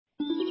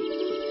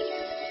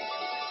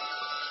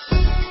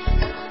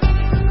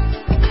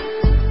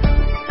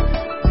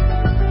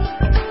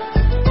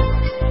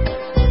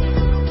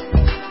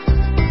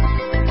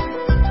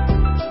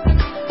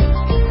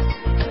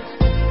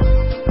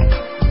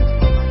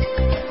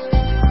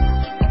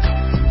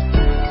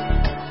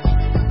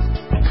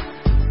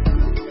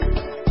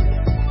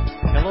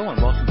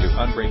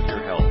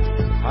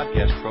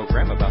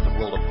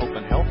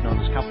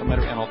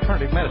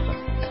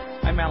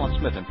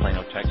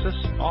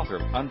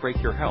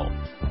break your health.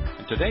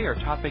 And today our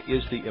topic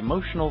is the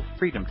Emotional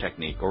Freedom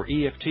Technique, or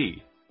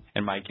EFT.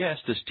 And my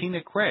guest is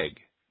Tina Craig,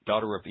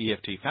 daughter of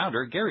EFT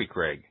founder Gary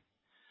Craig.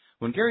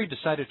 When Gary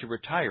decided to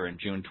retire in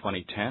June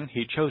 2010,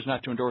 he chose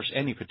not to endorse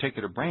any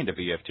particular brand of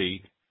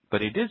EFT,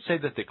 but he did say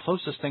that the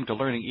closest thing to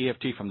learning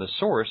EFT from the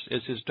source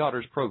is his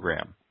daughter's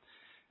program.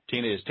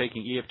 Tina is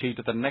taking EFT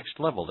to the next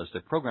level as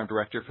the program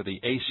director for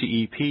the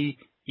ACEP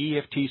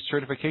EFT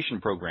certification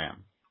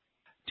program.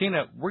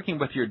 Tina, working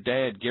with your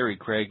dad, Gary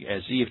Craig,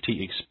 as EFT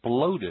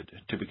exploded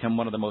to become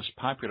one of the most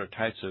popular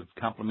types of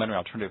complementary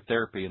alternative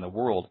therapy in the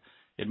world,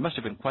 it must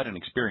have been quite an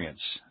experience.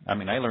 I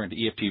mean, I learned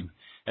EFT,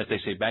 as they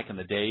say, back in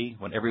the day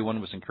when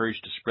everyone was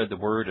encouraged to spread the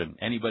word and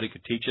anybody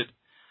could teach it.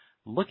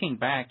 Looking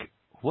back,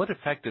 what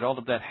effect did all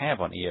of that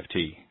have on EFT?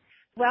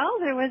 Well,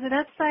 there was an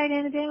upside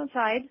and a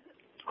downside.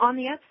 On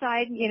the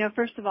upside,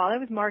 first of all, it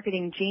was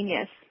marketing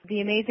genius. The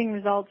amazing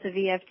results of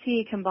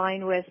EFT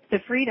combined with the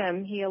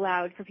freedom he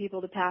allowed for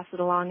people to pass it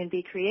along and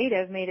be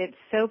creative made it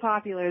so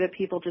popular that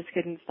people just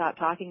couldn't stop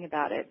talking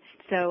about it.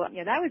 So,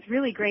 that was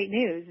really great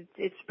news.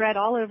 It spread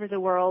all over the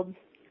world.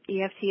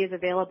 EFT is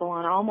available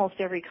on almost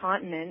every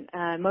continent,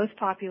 most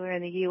popular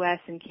in the U.S.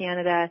 and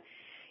Canada,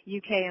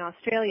 UK and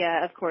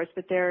Australia, of course,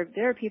 but there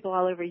are people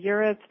all over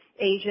Europe,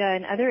 Asia,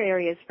 and other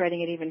areas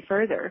spreading it even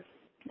further.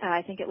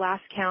 I think at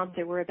last count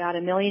there were about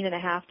 1.5 million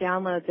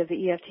downloads of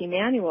the EFT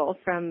manual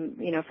from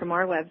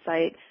our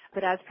website.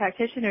 But as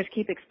practitioners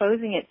keep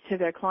exposing it to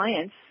their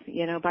clients,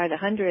 by the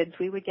hundreds,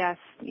 we would guess,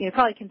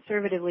 probably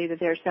conservatively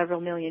that there are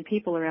several million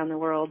people around the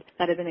world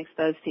that have been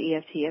exposed to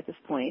EFT at this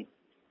point.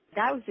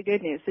 That was the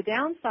good news. The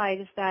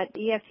downside is that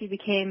EFT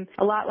became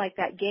a lot like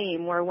that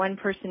game where one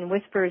person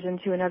whispers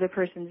into another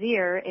person's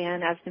ear,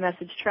 and as the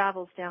message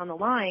travels down the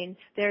line,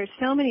 there are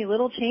so many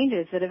little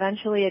changes that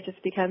eventually it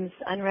just becomes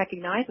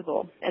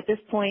unrecognizable. At this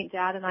point,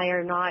 Dad and I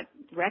are not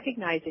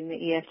recognizing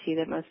the EFT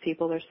that most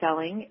people are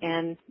selling,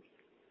 and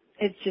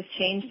it's just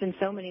changed in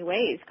so many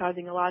ways,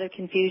 causing a lot of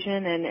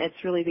confusion, and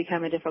it's really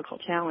become a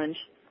difficult challenge.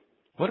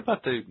 What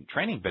about the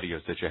training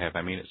videos that you have?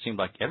 I mean, it seemed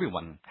like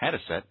everyone had a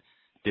set.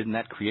 Didn't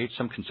that create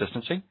some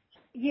consistency?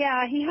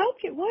 Yeah, he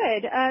hoped it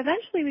would.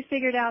 Eventually we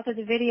figured out that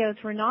the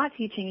videos were not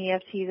teaching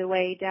EFT the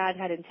way Dad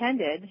had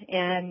intended,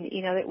 and,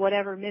 that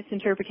whatever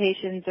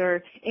misinterpretations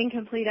or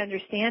incomplete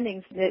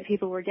understandings that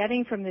people were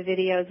getting from the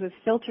videos was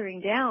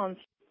filtering down.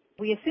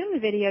 We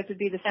assumed the videos would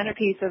be the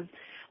centerpiece of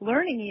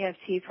learning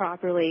EFT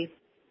properly,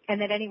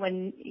 and that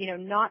anyone,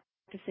 not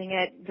practicing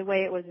it the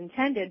way it was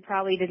intended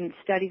probably didn't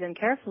study them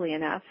carefully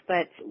enough.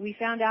 But we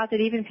found out that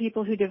even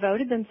people who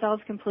devoted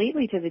themselves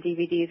completely to the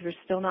DVDs were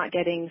still not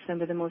getting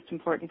some of the most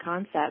important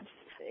concepts.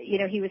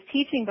 He was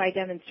teaching by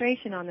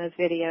demonstration on those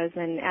videos,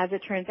 and as it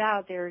turns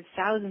out, there are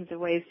thousands of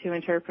ways to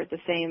interpret the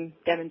same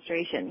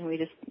demonstration. We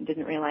just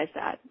didn't realize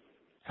that.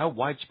 How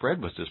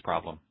widespread was this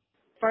problem?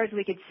 As far as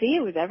we could see,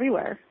 it was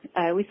everywhere.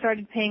 We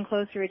started paying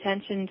closer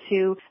attention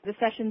to the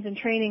sessions and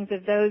trainings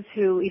of those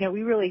who,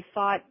 we really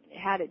thought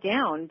had it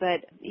down,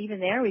 but even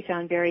there we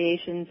found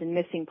variations and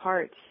missing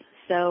parts.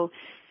 So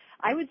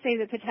I would say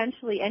that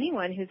potentially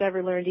anyone who's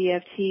ever learned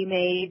EFT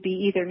may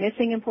be either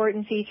missing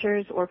important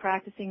features or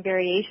practicing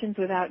variations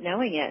without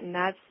knowing it, and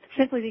that's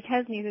simply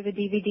because neither the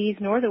DVDs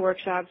nor the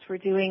workshops were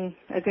doing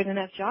a good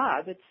enough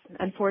job. It's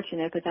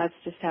unfortunate, but that's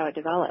just how it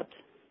developed.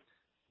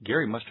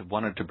 Gary must have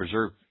wanted to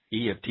preserve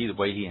EFT the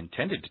way he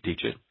intended to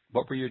teach it.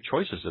 What were your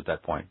choices at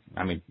that point?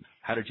 I mean,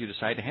 how did you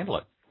decide to handle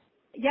it?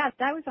 Yeah,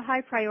 that was a high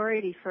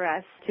priority for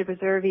us to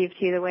preserve EFT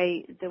the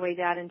way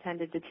Dad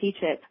intended to teach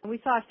it. We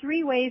saw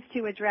 3 ways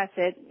to address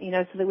it,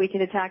 so that we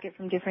could attack it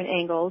from different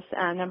angles.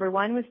 Number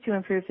 1 was to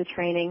improve the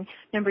training.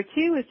 Number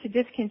 2 was to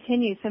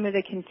discontinue some of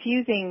the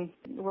confusing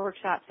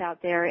workshops out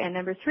there. And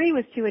number 3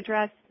 was to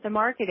address the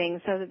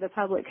marketing so that the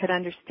public could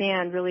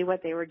understand really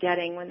what they were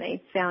getting when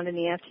they found an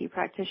EFT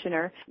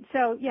practitioner.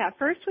 So, yeah,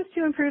 first was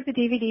to improve the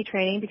DVD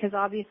training because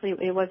obviously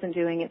it wasn't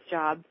doing its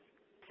job.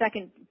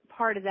 Second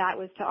part of that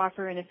was to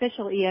offer an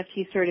official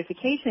EFT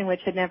certification,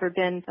 which had never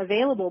been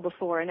available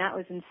before, and that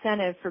was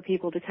incentive for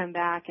people to come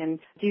back and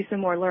do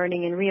some more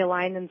learning and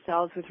realign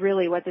themselves with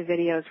really what the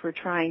videos were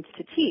trying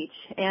to teach.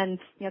 And,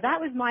 that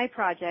was my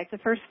project. The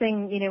first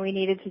thing, we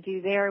needed to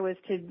do there was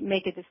to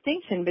make a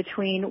distinction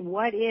between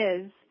what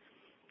is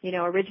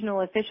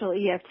original official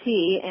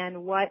EFT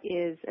and what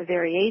is a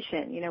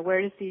variation.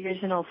 Where does the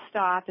original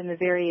stop and the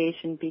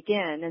variation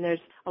begin? And there's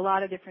a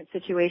lot of different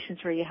situations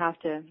where you have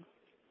to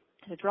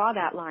draw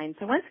that line.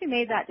 So once we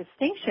made that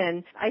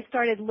distinction, I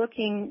started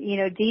looking,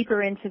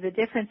 deeper into the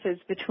differences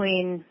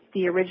between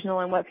the original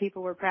and what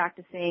people were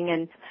practicing,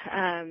 and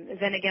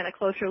then again a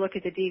closer look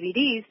at the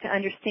DVDs to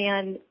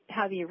understand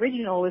how the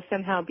original was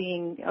somehow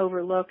being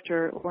overlooked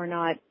or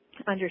not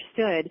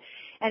understood.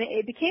 And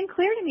it became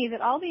clear to me that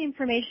all the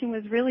information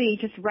was really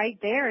just right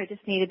there. It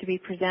just needed to be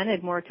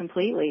presented more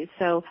completely.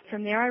 So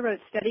from there I wrote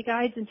study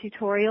guides and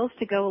tutorials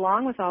to go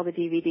along with all the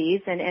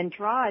DVDs and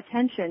draw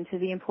attention to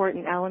the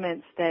important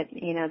elements that,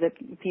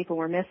 that people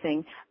were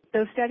missing.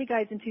 Those study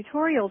guides and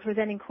tutorials were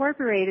then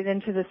incorporated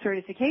into the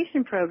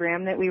certification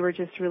program that we were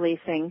just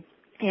releasing.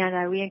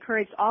 And we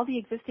encouraged all the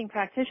existing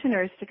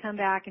practitioners to come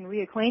back and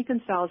reacquaint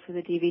themselves with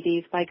the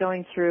DVDs by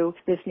going through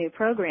this new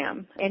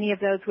program. Any of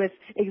those with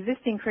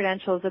existing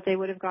credentials that they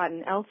would have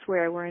gotten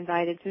elsewhere were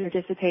invited to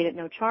participate at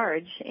no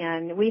charge.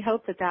 And we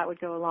hope that that would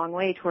go a long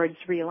way towards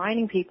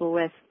realigning people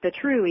with the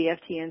true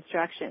EFT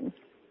instruction.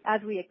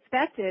 As we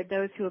expected,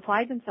 those who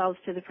applied themselves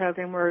to the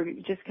program were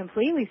just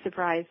completely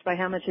surprised by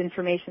how much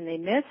information they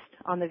missed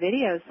on the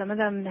videos. Some of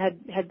them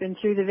had been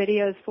through the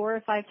videos 4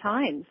 or 5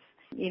 times,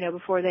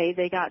 before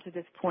they got to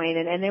this point,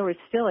 and there was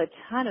still a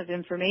ton of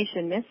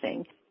information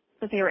missing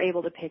that they were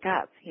able to pick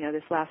up,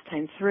 this last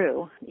time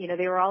through.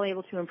 They were all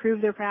able to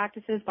improve their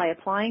practices by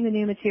applying the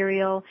new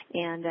material,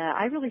 and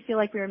I really feel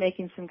like we were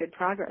making some good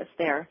progress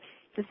there.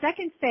 The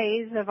second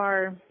phase of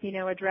our,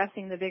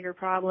 addressing the bigger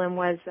problem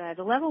was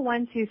the level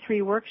 1, 2,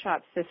 3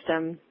 workshop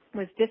system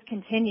was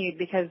discontinued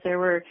because there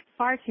were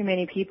far too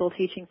many people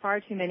teaching far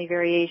too many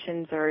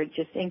variations or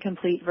just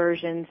incomplete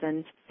versions,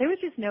 and there was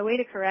just no way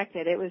to correct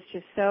it. It was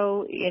just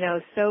so,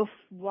 so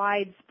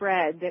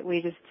widespread that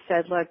we just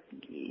said, look,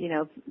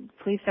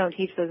 please don't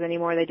teach those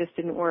anymore. They just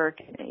didn't work.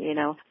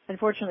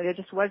 Unfortunately, there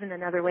just wasn't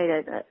another way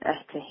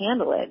to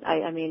handle it.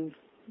 I mean,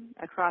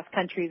 across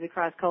countries,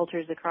 across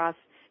cultures, across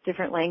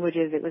different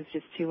languages, it was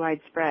just too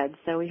widespread,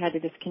 so we had to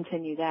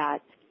discontinue that.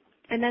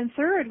 And then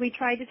third, we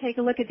tried to take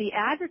a look at the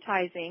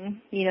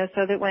advertising,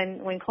 so that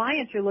when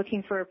clients are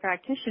looking for a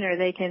practitioner,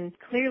 they can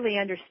clearly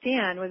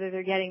understand whether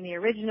they're getting the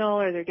original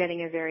or they're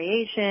getting a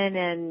variation.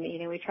 And,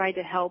 we tried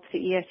to help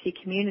the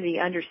EFT community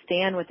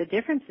understand what the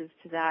differences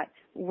to that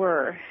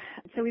were.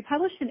 So we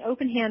published an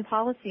open hand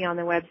policy on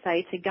the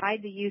website to guide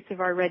the use of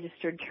our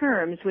registered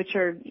terms, which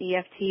are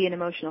EFT and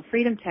emotional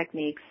freedom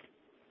techniques.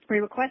 We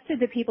requested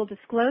that people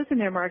disclose in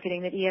their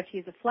marketing that EFT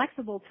is a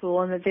flexible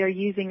tool and that they're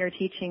using or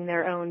teaching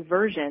their own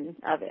version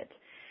of it.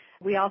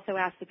 We also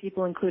asked that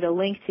people include a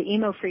link to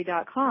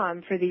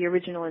emofree.com for the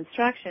original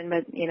instruction,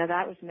 but,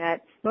 that was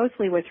met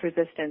mostly with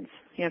resistance.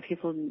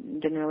 People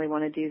didn't really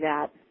want to do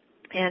that.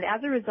 And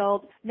as a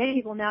result, many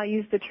people now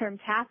use the term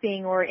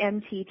tapping or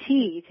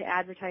MTT to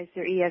advertise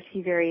their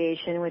EFT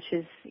variation, which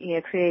is,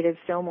 created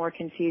still more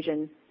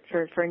confusion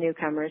for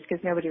newcomers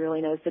because nobody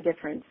really knows the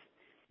difference.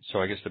 So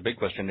I guess the big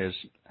question is,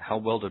 how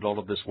well did all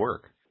of this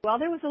work? Well,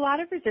 there was a lot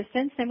of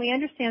resistance, and we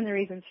understand the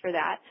reasons for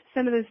that.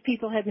 Some of those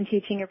people have been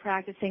teaching or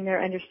practicing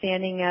their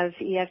understanding of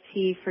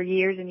EFT for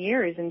years and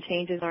years, and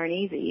changes aren't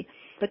easy.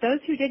 But those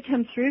who did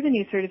come through the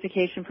new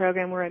certification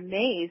program were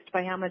amazed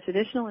by how much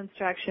additional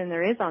instruction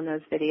there is on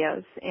those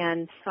videos,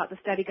 and thought the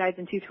study guides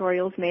and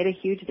tutorials made a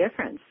huge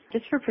difference.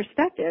 Just for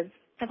perspective,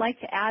 I'd like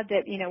to add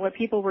that, what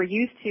people were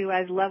used to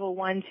as level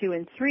 1, 2,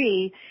 and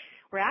 3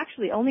 were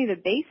actually only the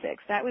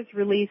basics. That was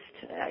released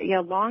a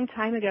long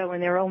time ago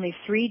when there were only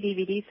 3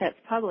 DVD sets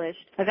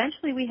published.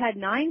 Eventually we had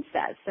 9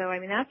 sets, so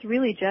that's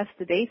really just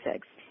the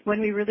basics.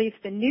 When we released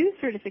the new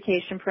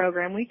certification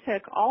program, we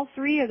took all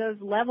 3 of those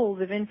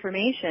levels of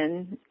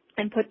information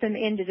and put them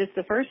into just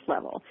the first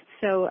level.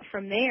 So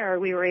from there,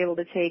 we were able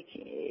to take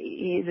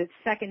the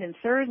second and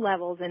third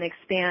levels and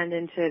expand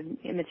into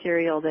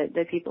material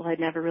that people had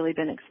never really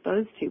been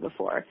exposed to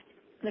before.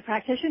 The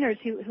practitioners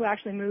who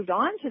actually moved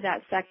on to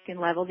that second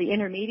level, the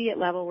intermediate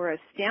level, were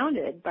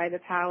astounded by the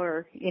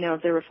power,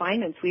 of the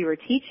refinements we were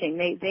teaching.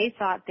 They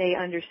thought they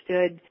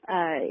understood,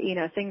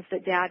 things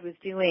that Dad was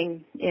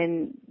doing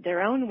in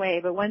their own way.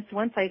 But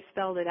once I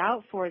spelled it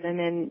out for them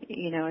in,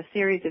 a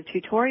series of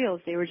tutorials,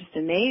 they were just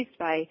amazed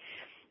by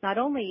not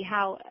only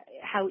how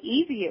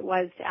easy it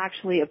was to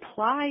actually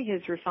apply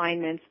his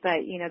refinements, but,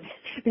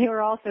 they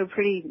were also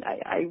pretty,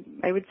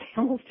 I would say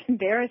almost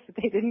embarrassed that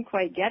they didn't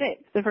quite get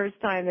it the first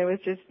time. There was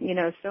just,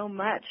 so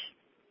much,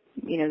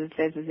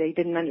 that they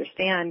didn't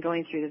understand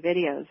going through the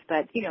videos.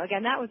 But,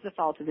 again, that was the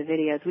fault of the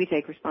videos. We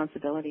take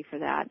responsibility for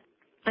that.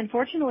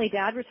 Unfortunately,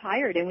 Dad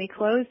retired, and we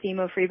closed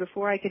EmoFree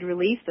before I could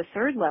release the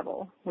third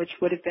level, which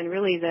would have been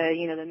really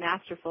the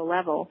masterful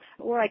level,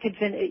 or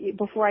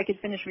before I could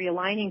finish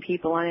realigning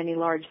people on any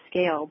large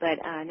scale. But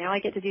now I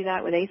get to do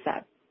that with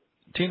ASAP.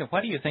 Tina,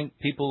 why do you think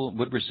people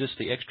would resist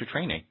the extra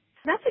training?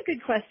 That's a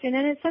good question,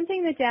 and it's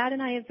something that Dad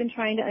and I have been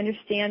trying to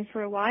understand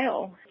for a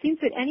while. It seems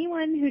that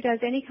anyone who does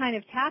any kind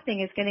of tapping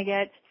is going to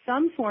get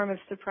some form of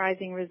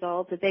surprising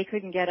result that they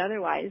couldn't get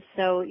otherwise.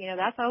 So,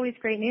 that's always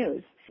great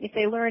news. If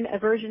they learn a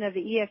version of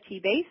the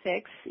EFT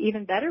basics,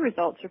 even better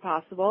results are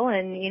possible,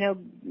 and,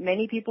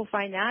 many people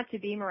find that to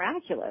be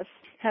miraculous.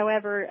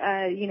 However,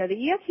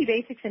 the EFT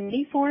basics in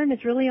any form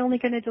is really only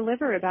going to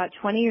deliver about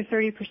 20 or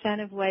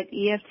 30% of what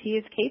EFT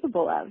is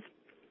capable of.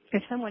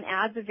 If someone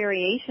adds a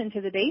variation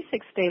to the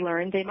basics they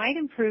learned, they might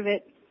improve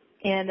it,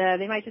 and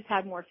they might just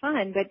have more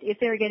fun. But if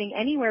they're getting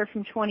anywhere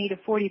from 20 to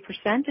 40%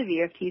 of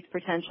EFT's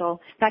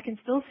potential, that can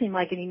still seem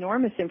like an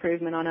enormous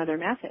improvement on other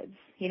methods.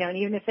 And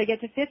even if they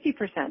get to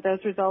 50%, those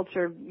results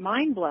are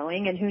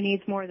mind-blowing, and who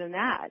needs more than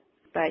that?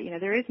 But,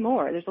 there is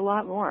more. There's a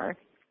lot more.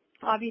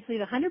 Obviously,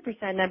 the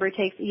 100% number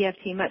takes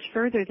EFT much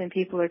further than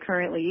people are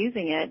currently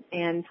using it,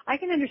 and I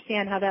can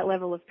understand how that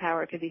level of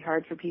power could be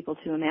hard for people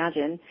to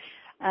imagine.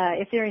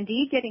 If they're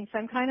indeed getting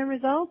some kind of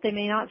result, they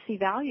may not see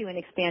value in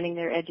expanding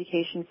their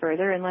education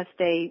further unless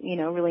they,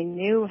 really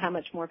knew how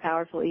much more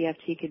powerful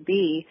EFT could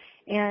be.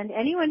 And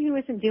anyone who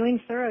isn't doing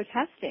thorough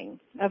testing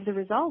of the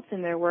results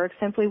in their work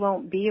simply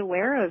won't be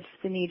aware of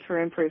the need for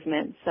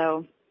improvement.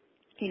 So,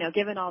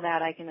 given all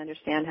that, I can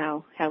understand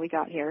how we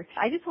got here.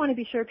 I just want to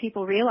be sure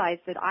people realize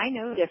that I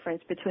know the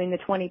difference between the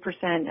 20%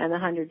 and the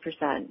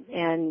 100%.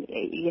 And,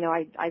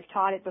 I've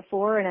taught it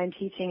before and I'm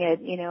teaching it,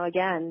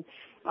 again,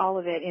 all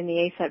of it in the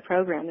ACEP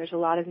program. There's a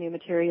lot of new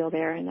material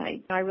there, and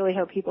I really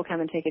hope people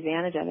come and take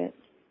advantage of it.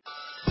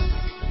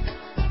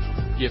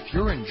 If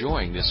you're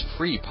enjoying this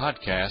free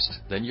podcast,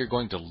 then you're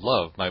going to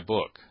love my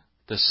book.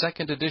 The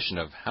second edition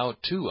of How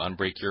to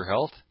Unbreak Your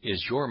Health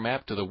is your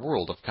map to the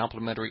world of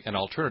complementary and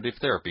alternative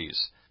therapies,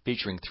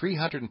 featuring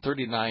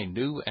 339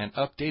 new and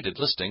updated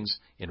listings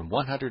in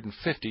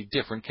 150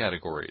 different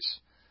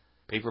categories.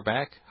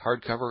 Paperback,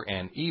 hardcover,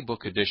 and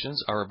e-book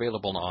editions are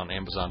available on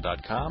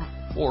Amazon.com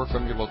or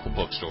from your local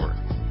bookstore.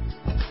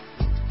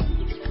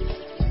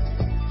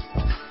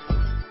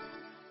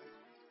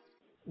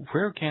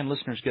 Where can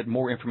listeners get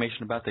more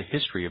information about the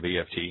history of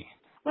EFT?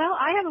 Well,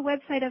 I have a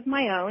website of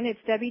my own.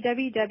 It's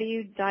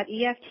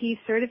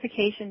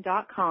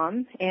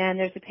www.eftcertification.com, and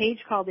there's a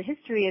page called The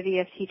History of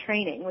EFT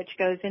Training, which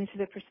goes into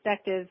the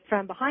perspective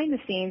from behind the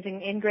scenes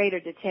in greater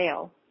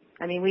detail.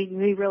 I mean,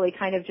 we really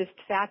kind of just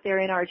sat there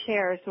in our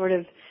chair, sort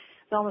of,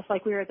 it's almost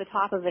like we were at the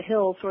top of a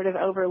hill, sort of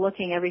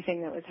overlooking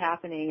everything that was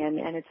happening,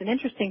 and it's an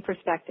interesting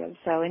perspective.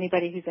 So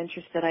anybody who's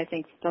interested, I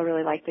think they'll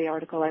really like the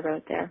article I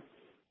wrote there.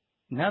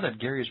 Now that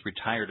Gary is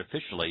retired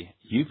officially,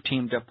 you've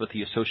teamed up with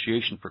the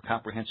Association for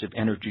Comprehensive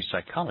Energy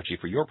Psychology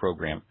for your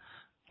program.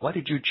 Why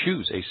did you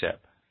choose ACEP?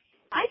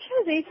 I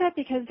chose ACEP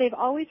because they've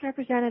always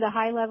represented a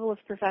high level of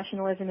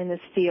professionalism in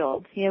this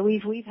field.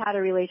 We've had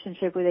a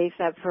relationship with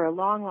ACEP for a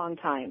long, long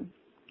time.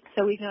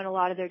 So we've known a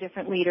lot of their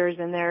different leaders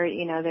and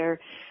their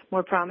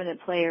more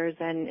prominent players,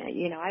 and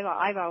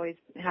I've always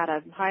had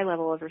a high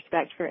level of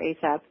respect for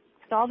ACEP.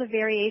 With all the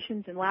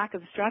variations and lack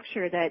of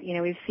structure that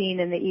we've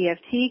seen in the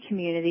EFT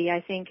community,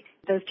 I think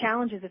those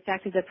challenges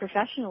affected the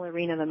professional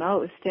arena the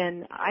most,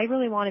 and I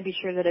really want to be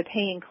sure that a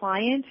paying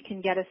client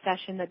can get a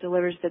session that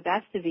delivers the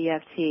best of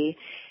EFT,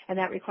 and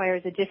that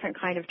requires a different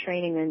kind of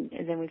training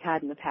than we've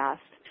had in the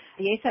past.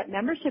 The ACEP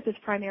membership is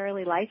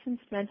primarily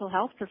licensed mental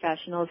health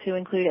professionals who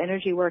include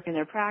energy work in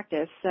their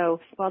practice.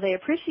 So while they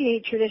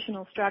appreciate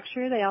traditional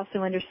structure, they also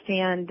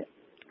understand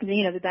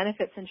the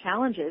benefits and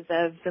challenges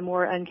of the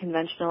more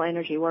unconventional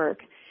energy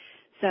work.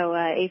 So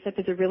ACEP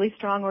is a really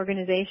strong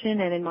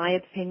organization and, in my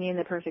opinion,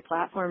 the perfect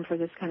platform for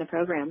this kind of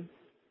program.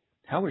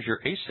 How is your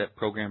ACEP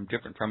program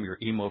different from your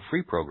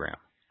EMO-free program?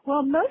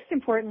 Well, most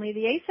importantly,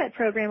 the ACEP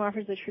program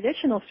offers a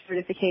traditional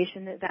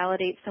certification that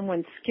validates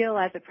someone's skill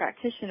as a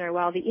practitioner,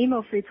 while the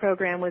EMO-free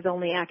program was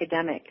only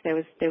academic. There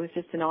was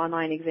just an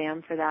online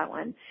exam for that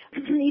one.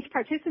 Each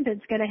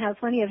participant's going to have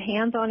plenty of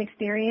hands-on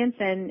experience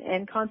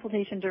and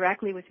consultation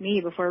directly with me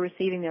before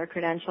receiving their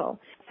credential.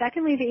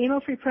 Secondly, the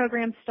EMO-free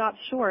program stops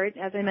short,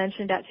 as I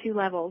mentioned, at 2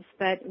 levels,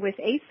 but with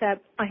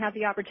ACEP, I have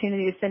the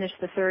opportunity to finish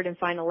the 3rd and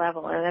final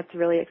level, and that's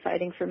really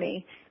exciting for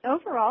me.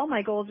 Overall,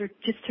 my goals are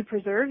just to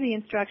preserve the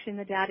instruction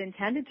the dad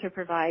intended to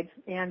provide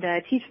and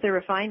teach the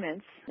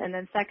refinements, and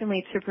then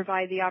secondly, to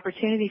provide the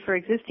opportunity for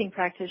existing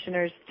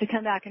practitioners to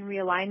come back and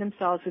realign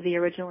themselves with the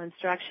original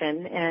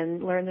instruction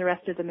and learn the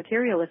rest of the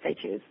material if they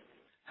choose.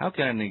 How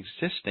can an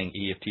existing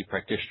EFT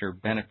practitioner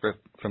benefit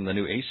from the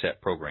new ACEP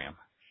program?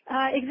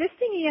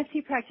 Existing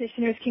EFT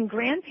practitioners can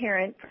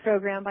grandparent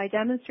program by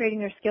demonstrating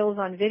their skills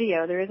on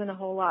video. There isn't a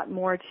whole lot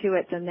more to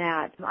it than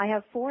that. I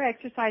have 4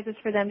 exercises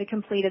for them to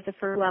complete at the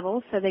 1st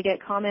level, so they get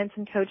comments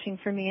and coaching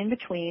from me in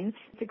between.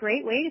 It's a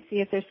great way to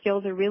see if their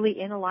skills are really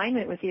in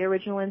alignment with the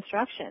original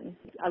instruction.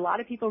 A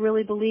lot of people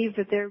really believe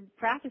that they're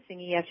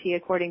practicing EFT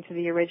according to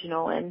the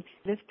original, and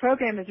this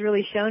program has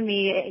really shown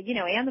me,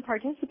 and the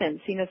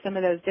participants, some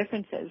of those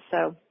differences.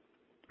 So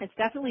it's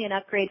definitely an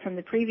upgrade from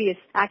the previous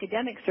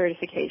academic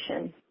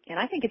certification, and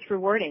I think it's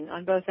rewarding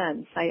on both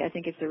ends. I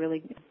think it's a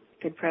really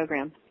good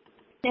program.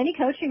 Any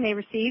coaching they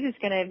receive is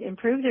going to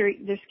improve their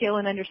skill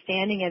and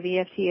understanding of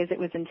EFT as it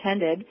was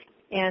intended,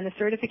 and the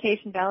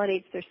certification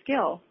validates their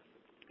skill.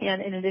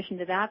 And in addition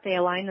to that, they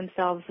align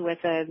themselves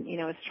with a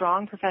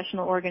strong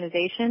professional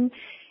organization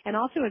and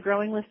also a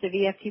growing list of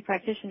EFT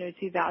practitioners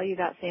who value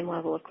that same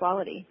level of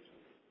quality.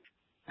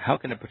 How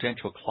can a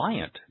potential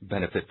client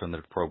benefit from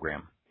the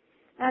program?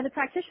 The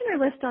practitioner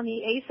list on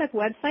the ACEP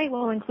website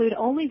will include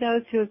only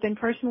those who have been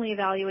personally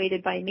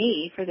evaluated by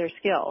me for their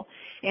skill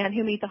and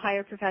who meet the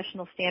higher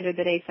professional standard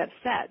that ACEP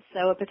sets.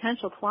 So a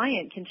potential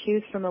client can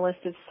choose from a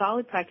list of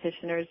solid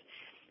practitioners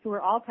who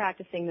are all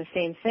practicing the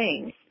same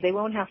thing. They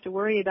won't have to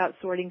worry about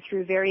sorting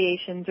through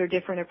variations or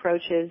different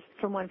approaches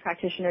from one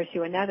practitioner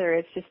to another.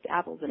 It's just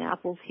apples and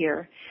apples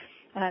here.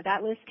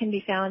 That list can be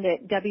found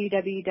at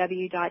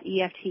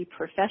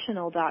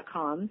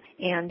www.eftprofessional.com,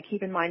 and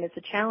keep in mind it's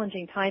a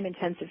challenging,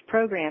 time-intensive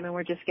program, and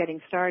we're just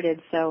getting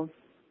started, so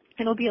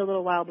it'll be a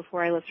little while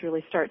before our list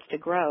really starts to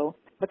grow.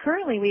 But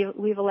currently,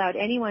 we've allowed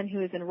anyone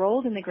who is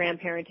enrolled in the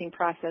grandparenting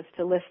process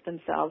to list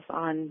themselves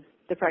on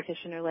the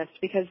practitioner list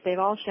because they've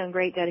all shown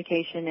great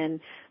dedication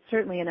and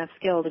certainly enough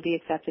skill to be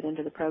accepted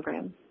into the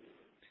program.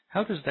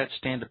 How does that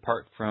stand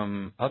apart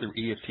from other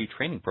EFT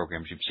training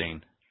programs you've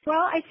seen?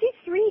 Well, I see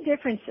three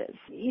differences.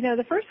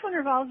 The first one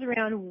revolves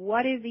around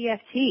what is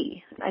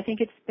EFT. I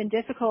think it's been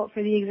difficult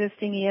for the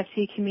existing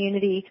EFT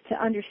community to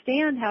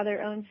understand how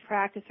their own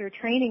practice or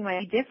training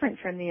might be different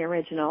from the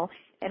original.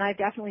 And I've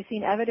definitely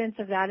seen evidence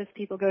of that as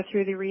people go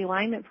through the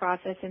realignment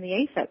process in the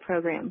ACEP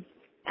program.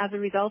 As a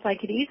result, I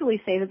could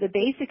easily say that the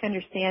basic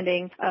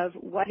understanding of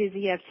what is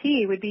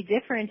EFT would be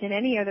different in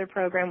any other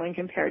program when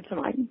compared to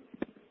mine,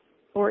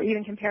 or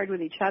even compared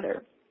with each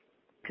other,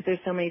 because there's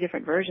so many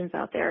different versions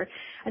out there.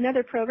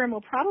 Another program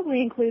will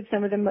probably include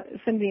some of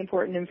the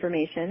important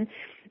information,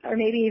 or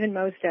maybe even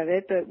most of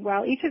it, but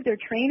while each of their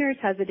trainers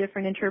has a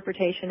different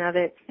interpretation of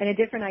it and a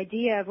different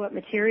idea of what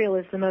material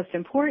is the most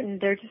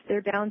important,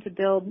 they're bound to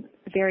build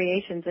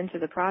variations into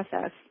the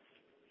process.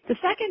 The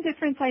second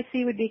difference I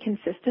see would be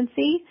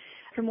consistency.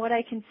 From what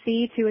I can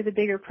see, two of the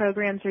bigger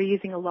programs are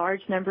using a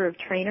large number of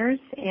trainers,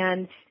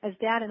 and as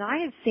Dad and I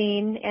have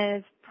seen,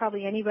 as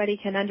probably anybody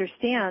can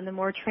understand, the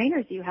more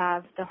trainers you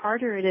have, the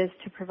harder it is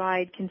to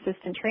provide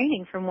consistent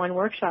training from one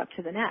workshop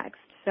to the next.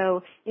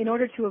 So in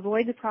order to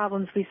avoid the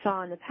problems we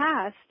saw in the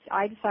past,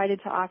 I decided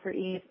to offer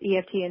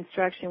EFT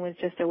instruction with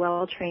just a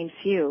well-trained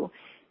few.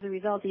 As a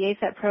result, the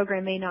ACEP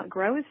program may not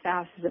grow as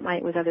fast as it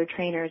might with other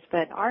trainers,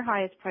 but our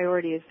highest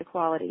priority is the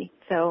quality,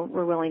 so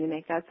we're willing to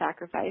make that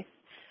sacrifice.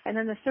 And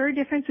then the third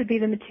difference would be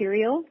the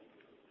material.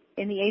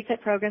 In the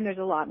ACEP program, there's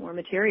a lot more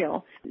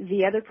material.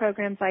 The other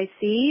programs I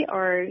see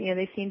are,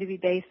 they seem to be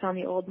based on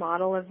the old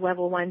model of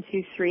level 1,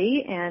 2,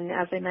 3, and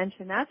as I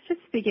mentioned, that's just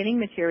beginning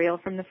material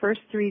from the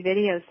first 3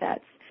 video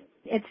sets.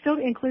 It still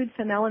includes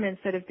some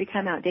elements that have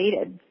become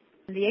outdated.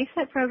 The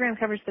ACEP program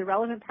covers the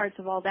relevant parts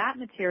of all that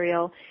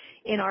material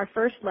in our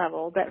first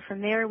level, but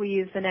from there we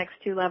use the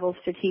next 2 levels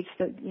to teach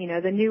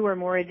the newer,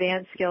 more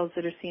advanced skills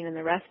that are seen in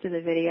the rest of the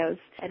videos,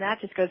 and that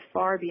just goes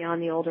far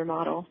beyond the older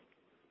model.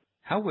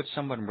 How would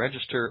someone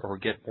register or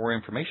get more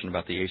information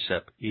about the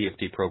ACEP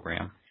EFT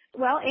program?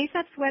 Well,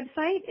 ACEP's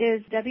website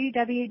is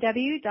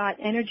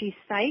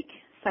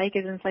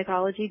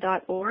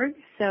www.energypsych.org.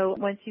 So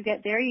once you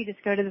get there, you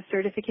just go to the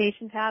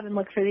certification tab and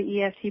look for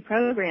the EFT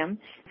program.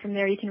 From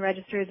there, you can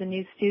register as a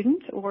new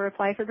student or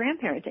apply for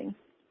grandparenting.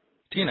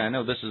 Tina, I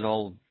know this is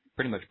all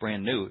pretty much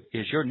brand new.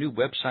 Is your new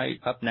website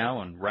up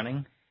now and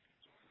running?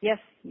 Yes,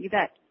 you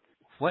bet.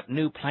 What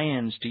new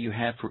plans do you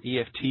have for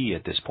EFT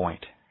at this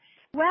point?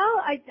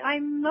 Well,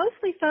 I'm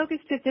mostly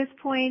focused at this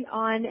point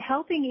on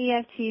helping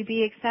EFT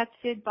be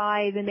accepted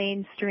by the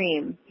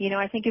mainstream.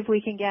 I think if we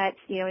can get,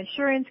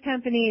 insurance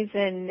companies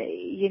and,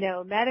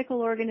 medical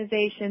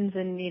organizations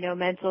and,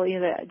 mental,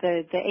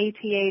 the APA,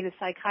 the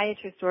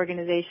psychiatrist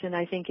organization,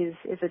 I think is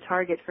a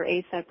target for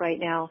ACEP right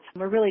now.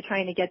 We're really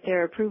trying to get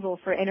their approval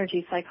for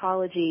energy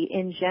psychology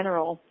in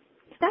general.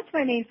 That's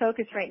my main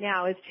focus right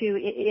now and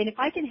if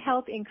I can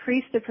help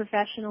increase the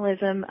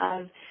professionalism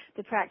of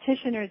the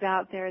practitioners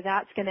out there,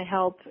 that's going to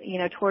help,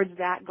 towards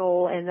that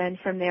goal. And then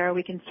from there,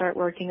 we can start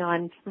working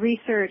on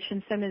research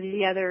and some of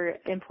the other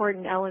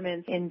important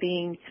elements in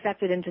being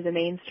accepted into the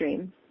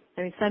mainstream.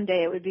 I mean,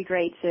 someday it would be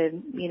great to,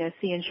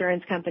 see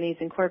insurance companies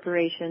and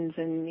corporations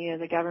and,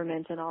 the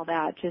government and all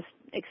that just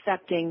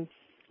accepting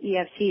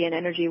EFT and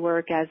energy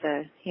work as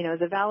a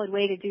valid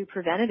way to do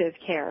preventative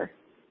care.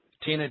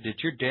 Tina,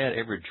 did your dad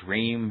ever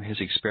dream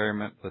his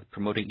experiment with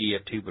promoting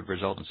EFT would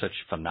result in such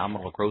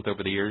phenomenal growth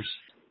over the years?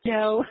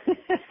 No.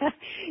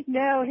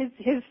 No,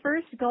 his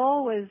first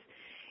goal was,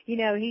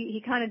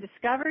 he kind of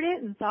discovered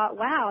it and thought,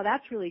 wow,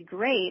 that's really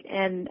great.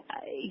 And,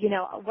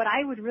 what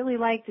I would really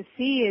like to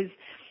see is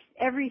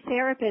every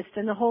therapist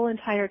in the whole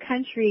entire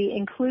country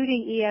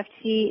including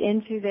EFT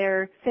into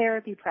their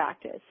therapy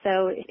practice.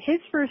 So his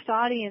first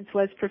audience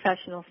was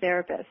professional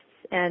therapists.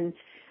 And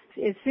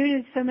as soon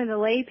as some of the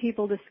lay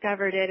people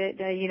discovered it,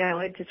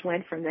 it just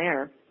went from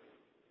there.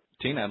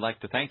 Tina, I'd like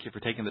to thank you for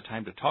taking the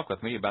time to talk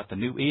with me about the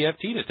new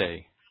EFT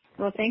today.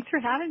 Well, thanks for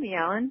having me,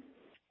 Alan.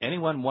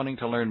 Anyone wanting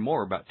to learn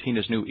more about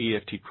Tina's new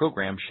EFT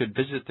program should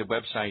visit the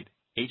website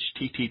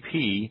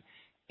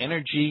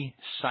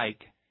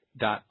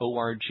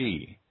http://energypsych.org.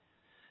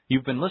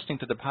 You've been listening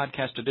to the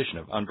podcast edition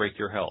of Unbreak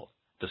Your Health,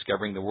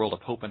 discovering the world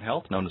of hope and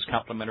health known as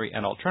complementary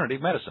and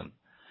alternative medicine.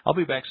 I'll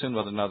be back soon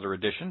with another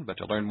edition, but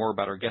to learn more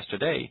about our guest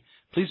today,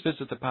 please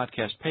visit the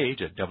podcast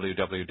page at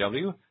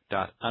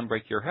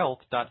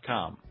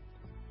www.unbreakyourhealth.com.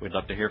 We'd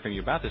love to hear from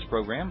you about this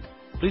program.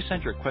 Please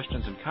send your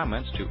questions and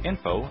comments to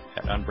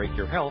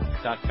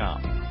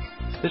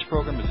info@unbreakyourhealth.com. This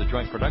program is a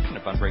joint production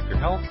of Unbreak Your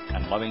Health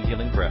and Loving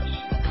Healing Press.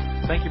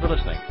 Thank you for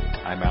listening.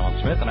 I'm Alan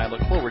Smith, and I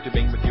look forward to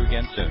being with you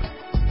again soon.